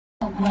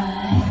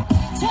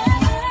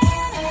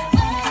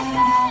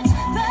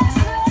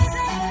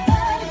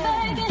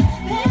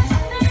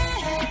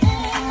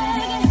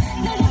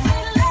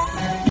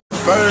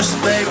first,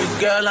 baby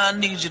girl, I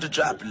need you to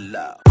drop it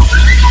low.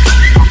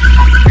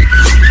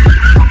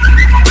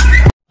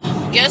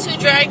 Guess who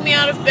dragged me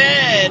out of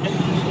bed?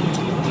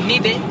 Me,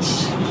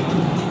 bitch.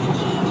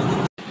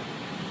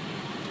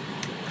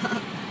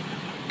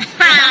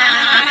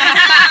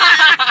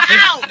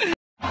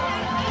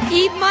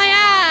 Eat my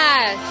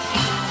ass!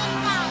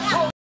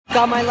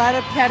 Got my light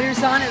up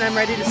tatters on and I'm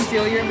ready to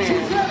steal your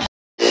man.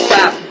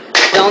 Stop.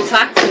 Don't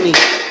talk to me.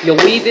 Your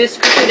weave is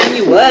crooked and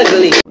you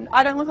ugly.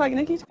 I don't look like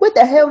Nikki. What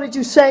the hell did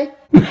you say?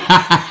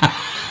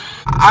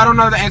 I don't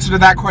know the answer to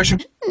that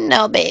question.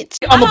 No, bitch.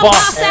 I'm a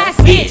boss ass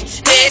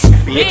bitch. Bitch.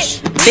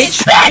 Bitch.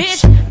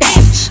 Bitch.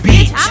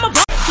 Bitch. I'm a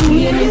boss.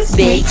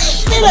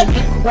 Bitch.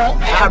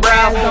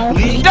 Eyebrows don't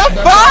bleed. The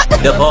fuck?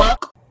 The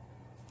fuck?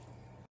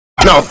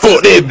 Now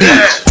fuck that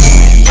bitch.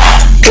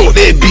 Fuck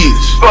that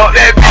bitch. Fuck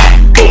that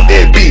bitch. Fuck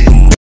that bitch.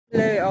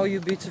 Hello, all you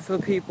beautiful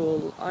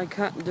people. I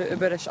can't do a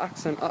British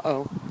accent.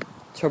 Uh-oh.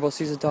 Turbo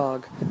sees a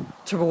dog.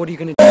 Turbo, what are you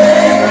gonna do?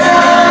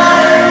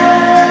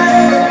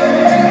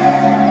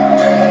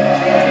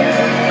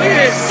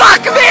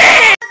 Suck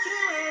me!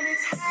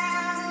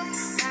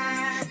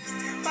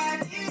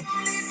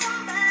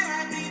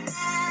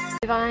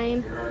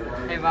 Vine.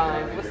 Hey,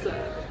 Vine, what's up?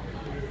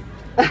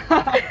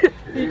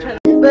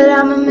 But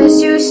I'ma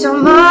miss you so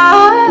much.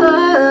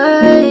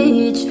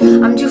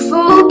 I'm too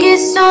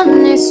focused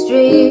on this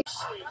street.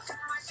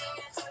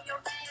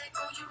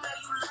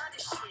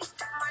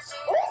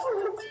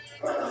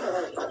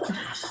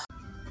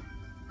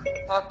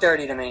 Talk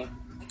dirty to me.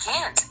 I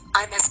can't.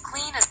 I'm as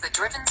clean as the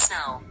driven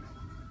snow.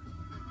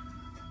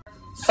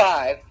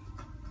 5.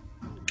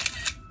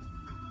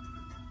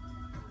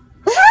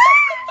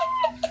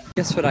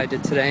 Guess what I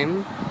did today?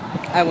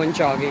 I went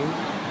jogging.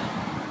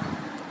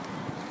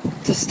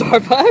 To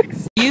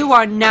Starbucks? You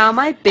are now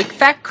my big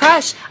fat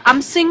crush.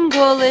 I'm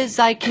single as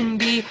I can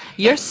be.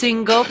 You're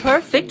single,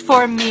 perfect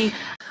for me.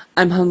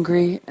 I'm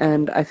hungry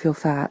and I feel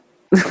fat.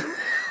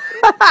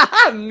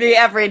 Me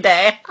every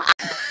day.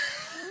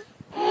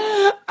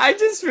 I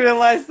just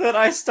realized that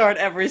I start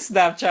every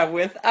Snapchat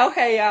with, oh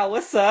hey, yeah,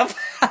 what's up?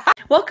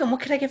 Welcome, what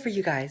can I get for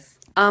you guys?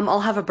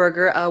 I'll have a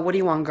burger. What do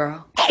you want,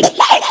 girl?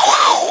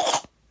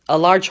 A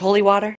large holy water?